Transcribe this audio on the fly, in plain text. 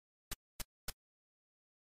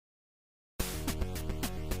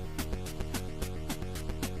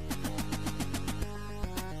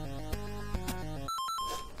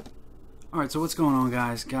Alright, so what's going on,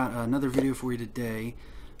 guys? Got another video for you today.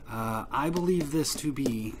 I believe this to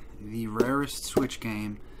be the rarest Switch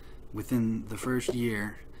game within the first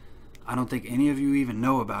year. I don't think any of you even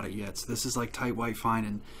know about it yet, so this is like Tight White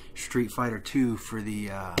finding Street Fighter 2 for the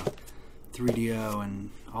 3DO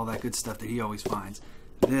and all that good stuff that he always finds.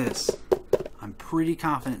 This, I'm pretty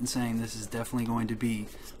confident in saying this is definitely going to be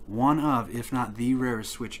one of, if not the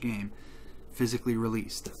rarest Switch game physically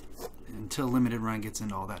released, until Limited Run gets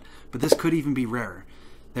into all that. But this could even be rarer.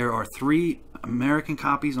 There are 3 American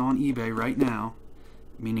copies on eBay right now,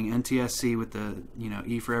 meaning NTSC with the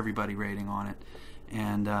E for everybody rating on it,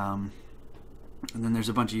 and then there's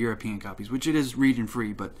a bunch of European copies, which it is region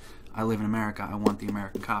free, but I live in America. I want the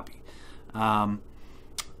American copy.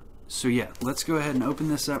 So yeah, let's go ahead and open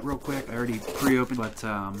this up real quick. I already pre-opened, but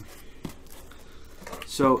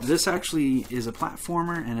so this actually is a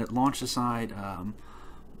platformer, and it launched aside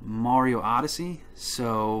Mario Odyssey,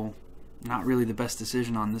 so not really the best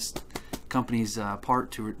decision on this company's part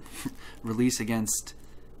to release against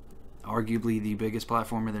arguably the biggest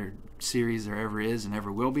platformer their series there ever is and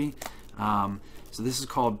ever will be. So this is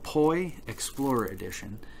called Poi Explorer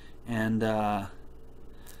Edition, and to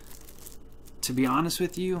be honest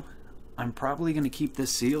with you, I'm probably going to keep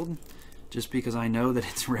this sealed just because I know that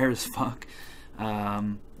it's rare as fuck.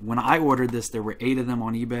 When I ordered this, there were 8 of them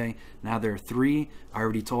on eBay. Now there are 3. I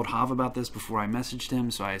already told Hav about this before I messaged him,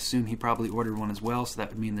 so I assume he probably ordered one as well, so that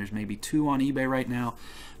would mean there's maybe 2 on eBay right now.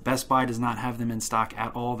 Best Buy does not have them in stock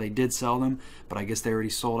at all. They did sell them, but I guess they already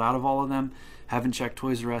sold out of all of them. Haven't checked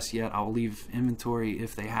Toys R Us yet. I'll leave inventory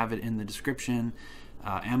if they have it in the description.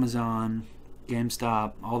 Amazon,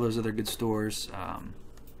 GameStop, all those other good stores.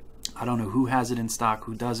 I don't know who has it in stock,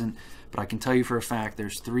 who doesn't, but I can tell you for a fact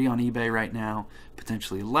there's 3 on eBay right now,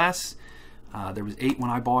 potentially less. There was 8 when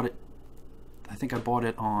I bought it. I think I bought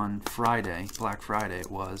it on Friday, Black Friday it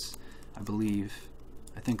was, I believe.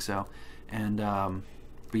 I think so. And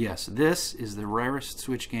but yes, this is the rarest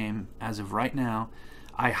Switch game as of right now.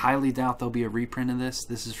 I highly doubt there'll be a reprint of this.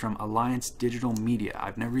 This is from Alliance Digital Media.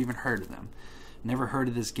 I've never even heard of them. Never heard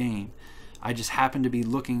of this game. I just happened to be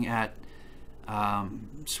looking at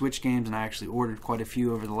Switch games, and I actually ordered quite a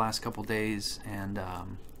few over the last couple days, and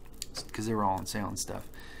because they were all on sale and stuff.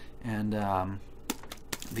 And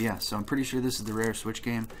yeah, so I'm pretty sure this is the rare Switch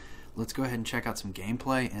game. Let's go ahead and check out some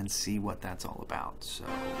gameplay and see what that's all about. So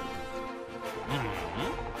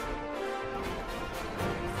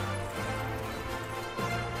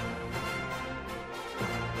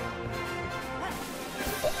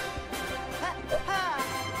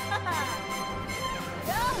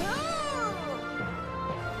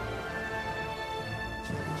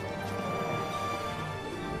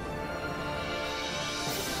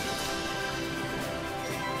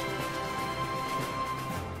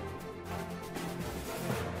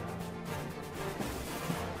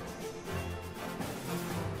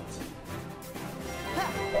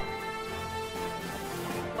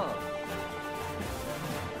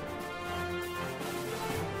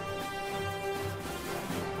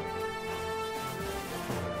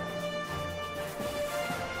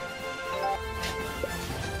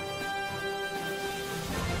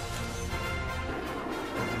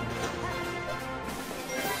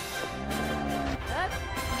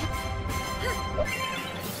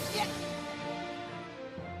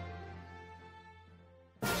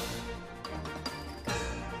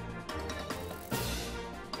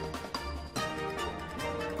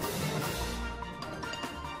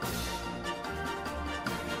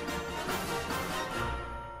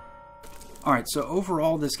alright, so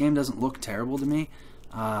overall this game doesn't look terrible to me.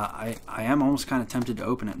 I am almost kind of tempted to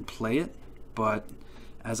open it and play it, but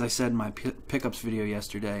as I said in my pickups video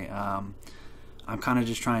yesterday, I'm kind of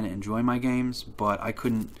just trying to enjoy my games, but I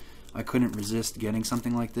couldn't resist getting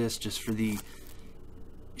something like this just for the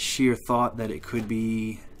sheer thought that it could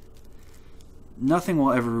be... Nothing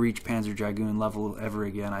will ever reach Panzer Dragoon level ever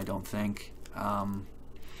again, I don't think,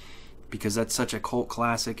 because that's such a cult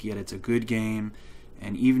classic, yet it's a good game.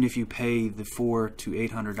 And even if you pay the $400 to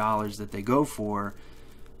 $800 that they go for,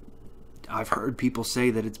 I've heard people say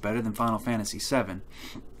that it's better than Final Fantasy VII.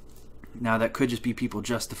 Now that could just be people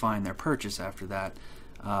justifying their purchase after that.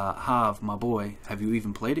 Hav, my boy, have you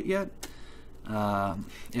even played it yet?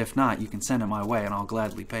 If not, you can send it my way and I'll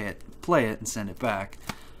gladly play it and send it back.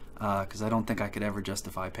 Because I don't think I could ever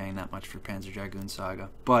justify paying that much for Panzer Dragoon Saga.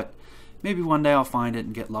 But maybe one day I'll find it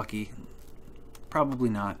and get lucky. Probably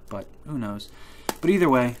not, but who knows. But either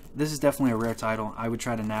way, this is definitely a rare title. I would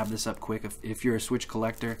try to nab this up quick if you're a Switch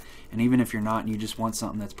collector, and even if you're not and you just want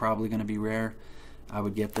something that's probably going to be rare, I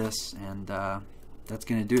would get this. And that's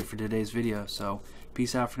going to do it for today's video. So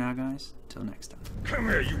peace out for now, guys. Till next time. Come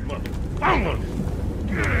here, you mother.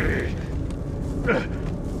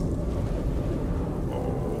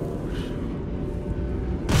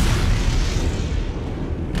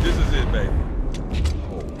 This is it, baby.